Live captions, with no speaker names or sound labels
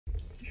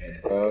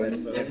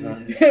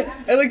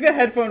I like the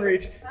headphone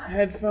reach.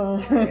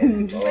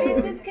 Headphones. What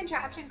is this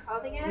contraption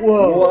called again?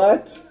 Whoa.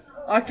 What?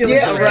 Oculus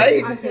Yeah, Rift.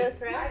 right?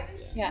 Oculus Rift?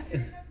 Yeah.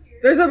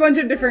 There's a bunch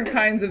of different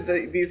kinds of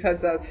these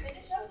headsets.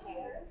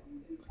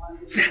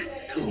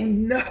 That's so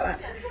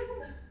nuts.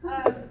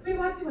 We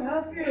want to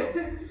help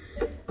you.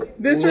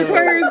 This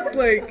requires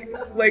like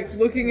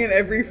looking at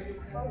every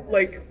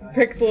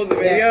pixel of the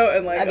video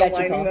and like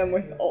aligning them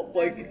with all,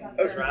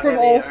 from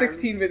all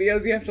 16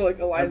 videos. You have to like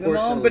align them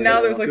all. But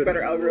now there's like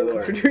better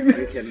algorithms for doing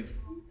this.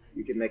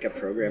 You can make a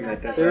program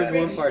that does There was that.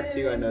 one part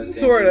too I know.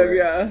 Sort of,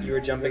 yeah. You were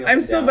jumping up I'm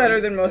and still down, better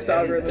than most and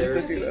algorithms there that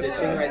was do this.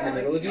 stitching right in the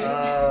middle of you.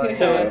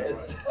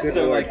 Good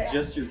Lord.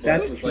 just your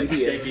That's butt was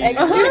tedious. shaking.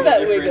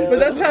 That wiggle. But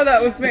that's how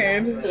that was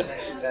made. So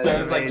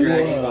it was like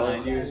dragging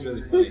behind you. It was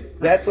really funny.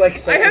 That's like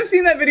such I have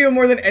seen that video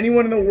more than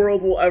anyone in the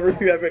world will ever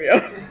see that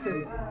video.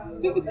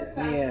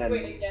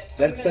 Man,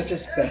 that's such a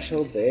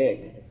special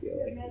thing, I feel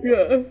like.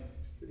 Yeah.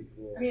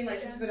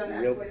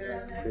 Real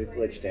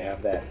privilege to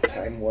have that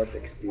time warp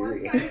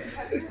experience.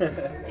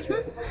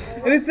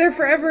 And it's there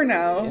forever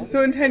now.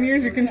 So in 10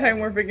 years you can time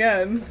warp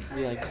again.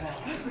 You're like,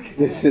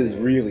 This is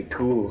really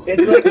cool.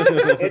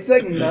 It's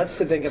like nuts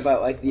to think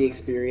about like the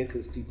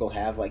experiences people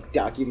have like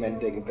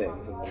documenting things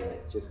and then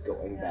like, just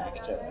going back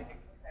to like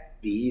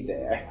be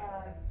there.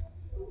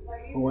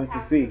 Who wants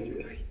to see?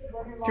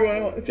 Do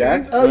you want to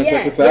Jack? Oh Wanna check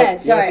yeah, this out? yeah.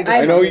 Sorry,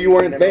 I know you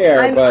weren't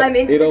there, I'm but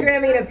it'll.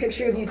 Instagramming a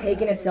picture of you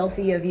taking a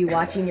selfie of you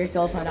watching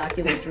yourself on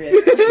Oculus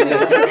Rift. Please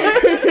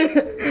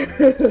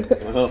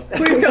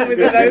tell me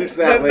that's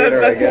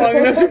later, I guess. long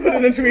enough to put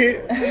in a tweet.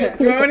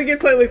 You might want to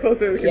get slightly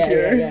closer to the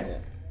computer. Yeah.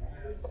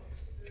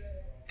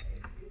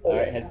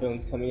 alright,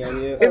 headphones coming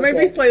on you. It might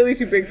be slightly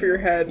too big for your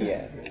head.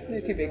 Yeah. They're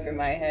too big for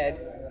my head.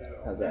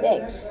 How's that?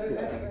 Thanks.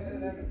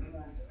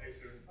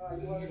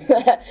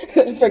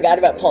 Forgot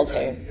about Paul's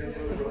hair.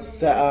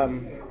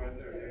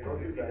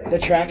 The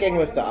tracking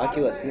with the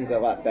Oculus seems a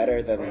lot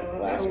better than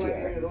last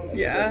year.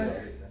 Yeah.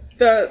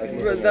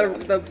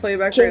 The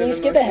playback rate Can of you the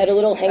skip motion. ahead a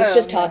little? Hank's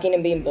just talking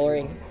and being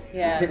boring.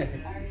 Yeah.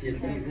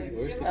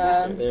 Where's the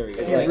picture? There we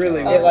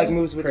go. It like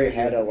moves with your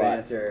head a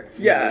lot.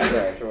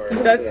 Yeah.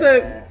 That's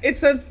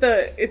it's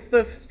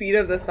the speed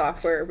of the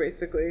software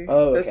basically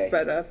that's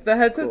sped up. The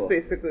headset's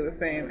basically the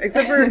same,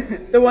 except for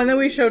the one that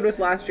we showed with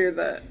last year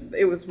that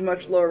it was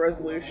much lower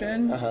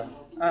resolution.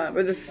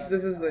 But this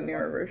is the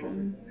newer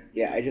version.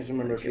 Yeah, I just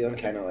remember feeling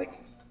kind of like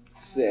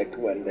sick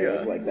when there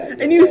was like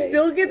that. And you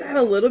still get that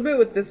a little bit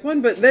with this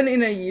one, but then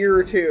in a year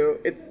or two,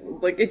 it's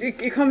like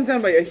it comes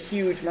down by a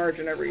huge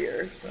margin every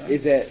year. So.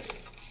 Is it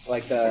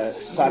like the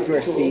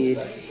software speed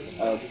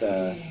of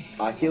the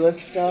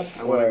Oculus stuff?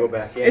 I want to go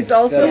back in. It's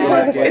also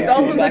it's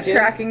also the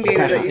tracking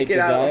data that you Take get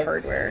the out of the dive.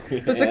 hardware. So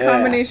it's a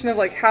combination of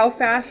like how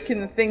fast can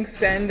the thing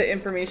send the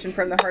information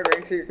from the hardware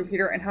into your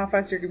computer, and how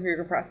fast your computer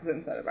can process it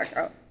and send it back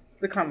out.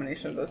 It's a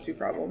combination of those two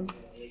problems.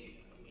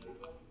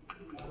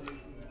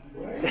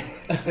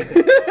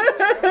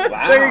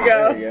 There you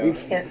go. You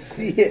can't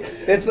see it.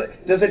 It's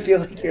like, does it feel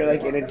like you're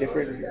like in a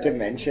different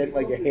dimension?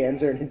 Like your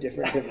hands are in a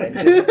different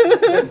dimension?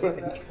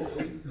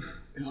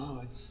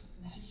 Oh, it's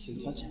so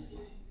touching.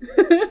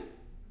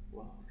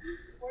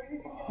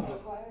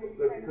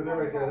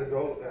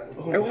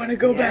 I want to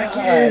go back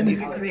You in.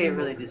 can create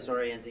really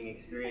disorienting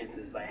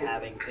experiences by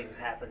having things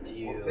happen to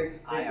you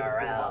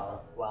IRL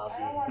while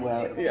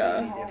being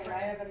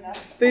Yeah.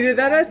 They did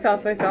that at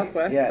South by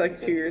Southwest like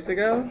 2 years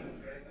ago.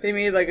 They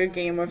made like a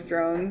Game of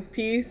Thrones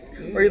piece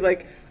where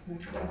like,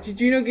 did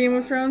you know Game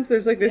of Thrones?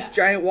 There's like this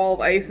giant wall of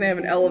ice and they have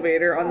an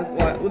elevator on this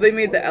wall. Well, they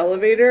made the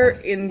elevator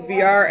in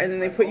VR and then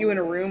they put you in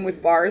a room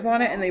with bars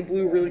on it and they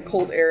blew really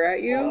cold air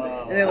at you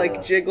and they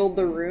like jiggled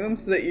the room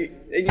so that you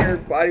and your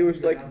body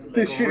was like,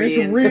 this shit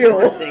is real.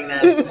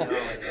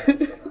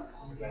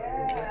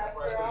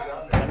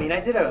 I mean, I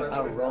did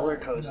a roller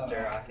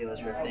coaster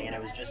Oculus Rift thing, and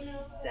it was just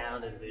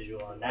sound and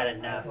visual, and that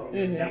enough.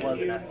 That was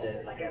enough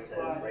to like at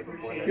the right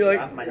before they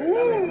dropped my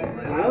stomach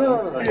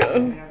was like,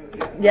 oh.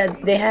 Yeah,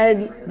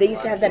 they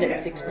used to have that at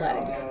Six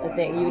Flags. The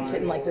thing you would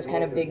sit in like this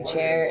kind of big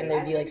chair, and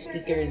there'd be like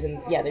speakers, and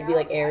there'd be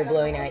like air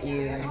blowing at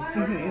you,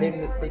 and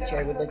the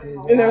chair would like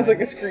move. And there was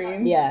like a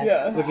screen.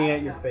 Yeah. Looking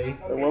at your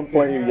face. At one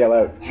point you yell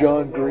out,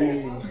 John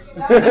Green.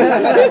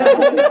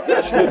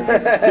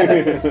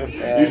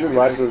 You should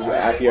watch this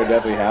Accio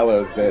Deathly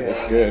Hallows bit.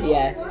 It's good.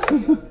 Yeah.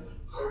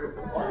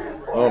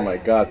 Oh my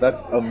god,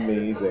 that's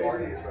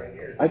amazing.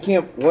 I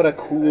can't. What a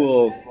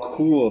cool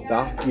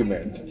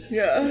document.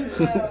 Yeah.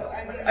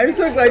 I'm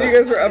so glad you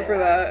guys were up for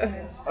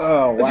that.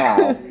 Oh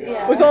wow.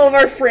 With all of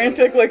our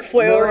frantic like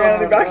flail around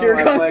in the back of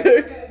your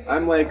concert.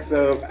 I'm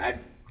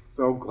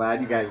so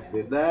glad you guys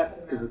did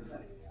that because it's.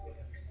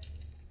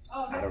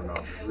 I don't know.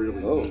 It's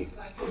really neat.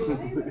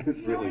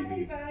 It's really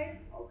neat.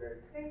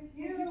 Thank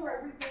you for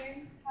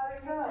everything. How'd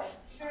it go?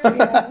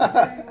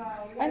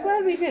 I'm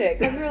glad we did it,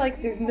 because we were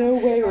like, there's no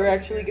way we're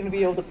actually going to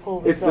be able to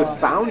pull this The off.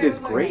 sound is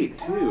great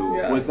too.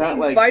 Yeah. Was that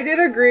like? I did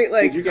a great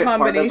like did you get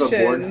combination. part of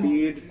the board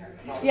feed?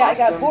 Yeah, I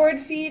got board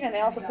feed, and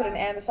I also put an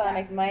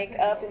Amazonic mic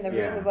up in the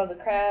room above the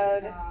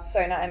crowd.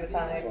 Sorry, not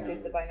Amazonic,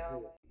 just the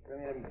binaural.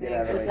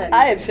 that?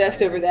 I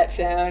obsessed over that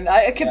sound.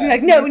 I kept being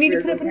like, no, we need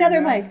to put up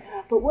another mic.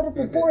 But what if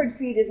the board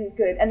feed isn't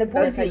good? And the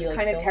board That's how feed's you, like,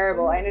 kind of film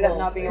terrible. I ended up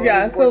not being able to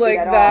Yeah, use so board like feed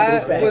at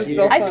all. that was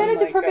built I on set it to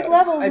like perfect a-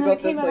 levels, I and then built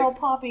it came this out all like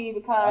poppy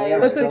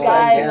because That's the a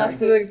guy yeah. must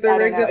So have, like the I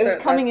rig don't know, that it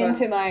was coming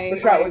into my the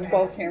shot with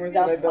 12 cameras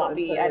that I built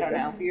poppy, into I like don't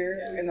a know.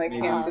 sphere and like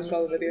cams to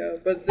show the video.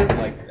 But this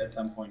Like at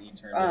some point he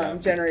turned it up.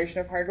 generation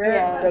of hardware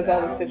Yeah. does all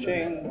the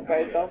stitching by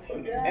itself,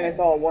 and it's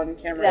all one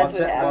camera. That's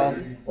what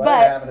happened.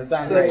 But It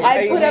sounds So, like, great. I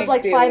I put up make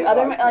like daily 5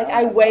 other, vlogs like now.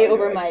 I way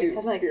over I mic. shoot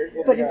I'm like,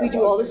 spherical but if we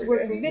do all this videos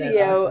work every for day.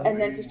 video and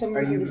then for some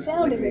reason the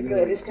sound isn't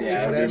good, it's gonna be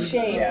such a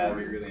shame. Yeah,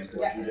 we really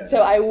unfortunate. So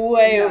I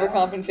way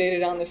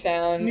overcompensated on the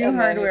sound. New and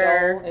then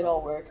hardware. It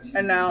all worked.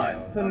 And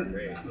now, so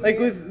like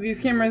with these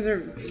cameras are.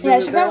 Yeah, I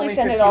should they're probably only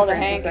send it 15 all to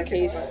frames Hank per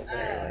in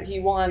second. case he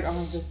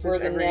wants just for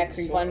the every next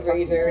single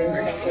fundraiser or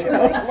fucking something.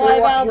 thing. Like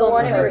live album. He'll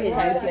want it for or his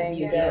kind of YouTube thing,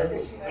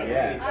 museum.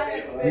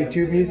 Yeah.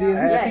 YouTube museum?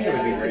 Yeah,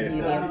 his YouTube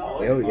museum.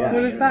 Oh yeah.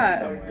 What is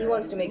that? He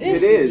wants to make It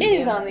a is. It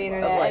is on the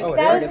internet. like, oh,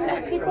 Thousands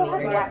artifacts of people from the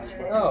have internet. watched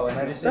it. Oh, and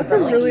I just That's a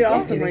really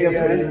awesome He's gonna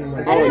put it idea. in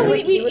I don't know, my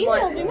we He would emailed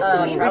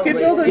want, him. We could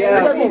build a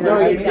Yeah, virtual no,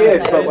 you version.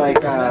 did, but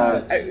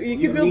like, You you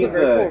could build a need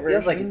virtual the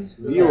Feels like version. it's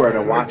viewer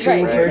to watch Right,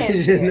 it, you right? can't.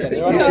 You should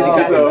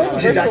Oh, you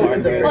should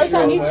document the Well, it's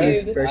on virtual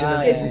YouTube. version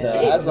of It's, it.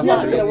 it's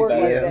not going to work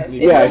like this. It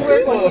Yeah. will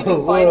work when he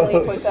Whoa, finally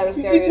whoa. puts out a You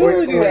could stereo.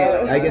 totally do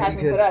that. I guess you Hasn't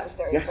could. put out a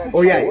stereo.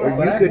 Or yeah, or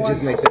But you I could want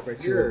just make the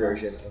virtual yours.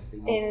 version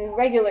of the. In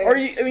regular. Or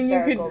you, I mean, you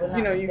could, spherical, but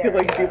you know, not you could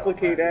like stereo.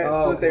 duplicate it so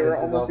Oh, that they were this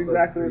is almost also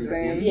exactly the 3D.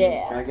 same.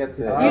 Yeah. I get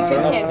to.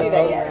 YouTube can't do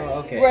that yet.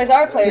 Okay. Whereas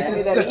our players This can do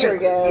is that such a year an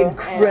ago.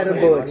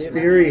 incredible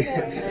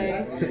experience.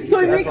 So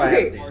I That's think, why I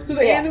okay, haven't so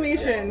the Yeah.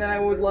 animation that I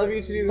would love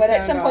you to do. But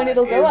at sound some point on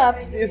it'll go up,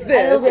 Is and this?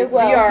 it'll be, It's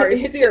well, VR,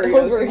 it's it's stereo,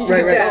 over. so it's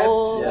Right, right. dead,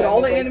 but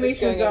all the Yeah.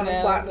 animations are on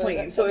a flat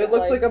plane, so it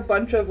looks like a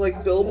bunch of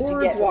like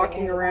billboards get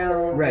walking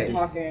around, Right. and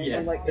talking, Yeah.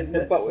 and like,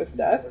 but with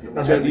depth.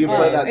 So do you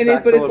play that and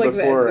it- but it's saxola like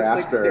this, before or it's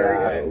like after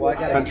stereo. Well, I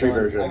got country it.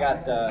 version? I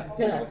got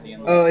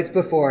Oh, it's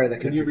before the.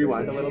 Can you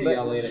rewind a little See bit?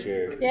 how late it-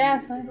 Sure.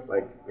 Yeah.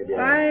 Like maybe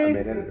Bye. a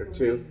minute or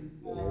two.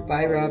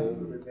 Bye, Rob.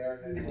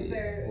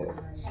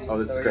 Oh,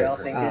 this is So great. y'all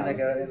thinking to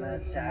go in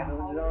the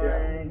tackle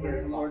joint,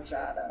 get some more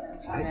shot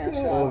up. I Yeah, could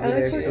so go over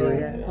there.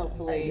 So,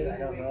 Hopefully, I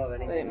don't know of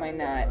any. but it might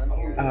not.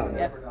 um,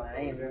 Yep.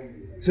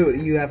 so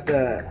you have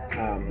the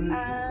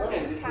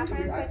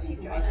Catherine said she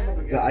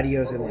joined the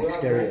audio's in like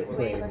stereo us.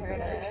 plane.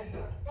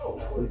 For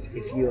her to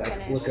If you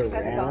like look finish. She said the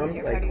around,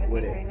 volunteer party like was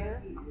would right it?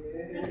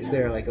 now. Is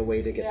there like a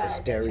way to get the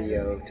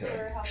stereo to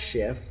like,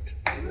 shift?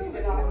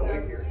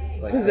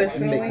 Like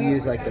Positionally?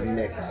 use like the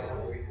mix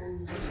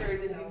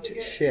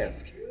to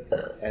shift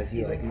as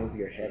you like move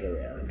your head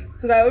around.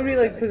 So that would be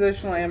like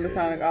positional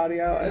ambisonic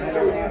audio, and I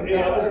don't know.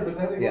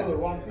 Yeah,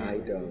 I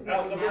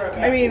don't.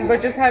 I mean,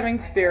 but just having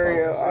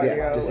stereo audio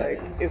Yeah, just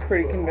like is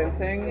pretty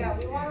convincing.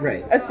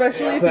 Right.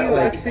 Especially if But, you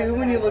like- assume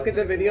when you look at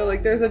the video,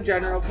 like there's a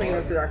general plane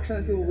of direction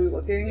that people will be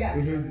looking,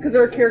 Mhm. because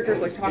there are characters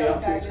like talking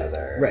to each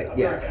other. Right.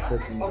 Yeah. So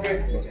it's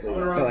mostly.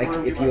 But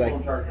like if you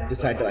like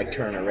decide to like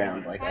turn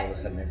around, like all of a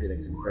sudden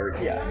everything's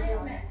inverted. Yeah.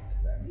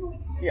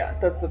 Yeah,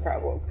 that's the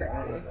problem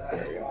currently with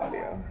stereo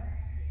audio.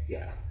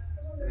 Yeah.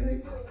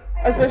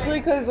 Especially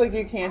because like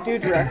you can't do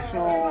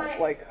directional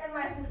like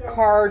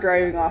car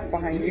driving off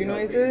behind you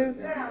noises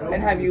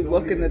and have you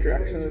look in the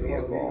direction of the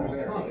vehicle. Like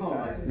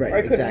that. Right, Or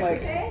I couldn't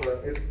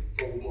exactly.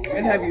 like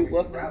and have you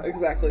look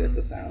exactly at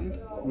the sound.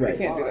 Right. I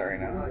can't do that right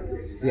now.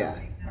 Yeah.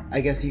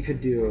 I guess you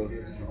could do.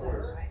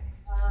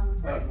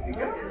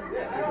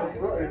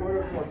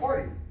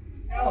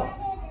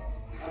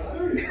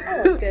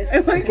 I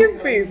like his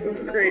face.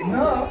 It's great.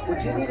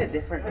 Would you need a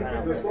different kind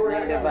of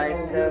listening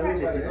device though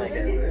to do like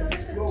a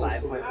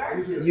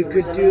 5.1? You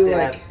could do To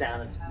like have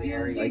sound that's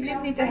very You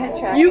just need to head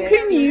track You it.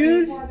 can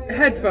use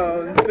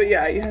headphones, but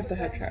yeah, you have to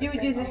head track. You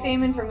would use the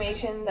same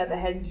information that the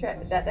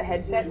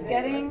headset's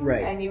getting,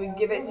 Right. and you would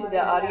give it to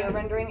the audio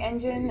rendering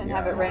engine and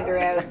have it render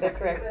out the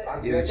correct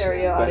Yeah,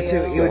 stereo but audio. so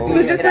it would be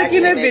So just like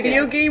in a actually make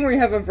video it- game where you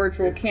have a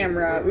virtual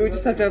camera, we would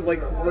just have to have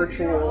like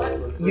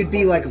virtual. you'd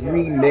be like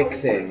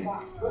remixing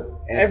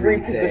Every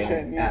everything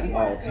position, yeah. at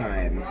all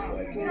times.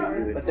 Like you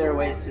would, But there are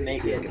ways to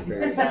make it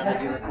the sound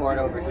that you record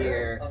over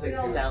here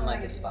sound like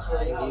it's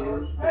behind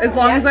you. As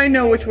long as I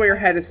know which way your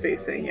head is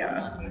facing,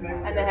 yeah.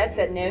 And the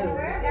headset knows.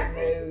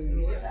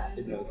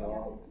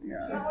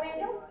 Yeah.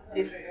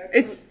 Just,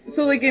 It's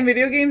so like in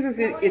video games,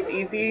 it's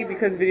easy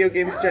because video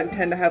games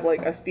tend to have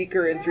like a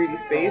speaker in 3D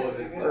space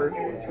or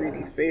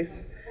 3D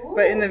space,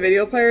 but in the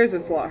video players,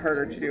 it's a lot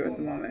harder to do at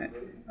the moment.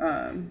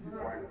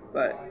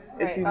 But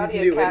it's right, easy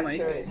audio to do in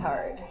capture like. is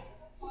hard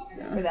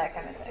for that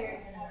kind of thing.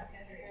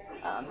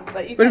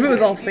 But you But if can it was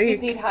do all You fake.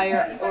 just need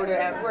higher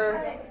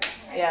order.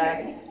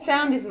 Yeah,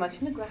 sound is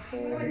much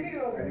neglected.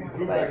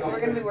 But we're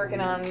going to be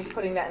working on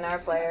putting that in our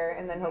player,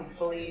 and then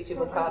hopefully YouTube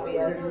will copy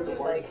us, just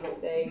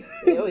like they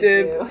always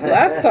Did do.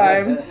 last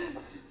time.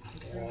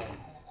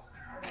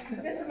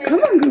 Come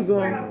on,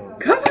 Google.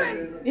 Come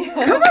on.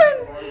 Yeah. Come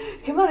on.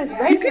 Come on, it's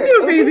right You can here.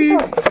 do it, baby.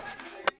 Open source.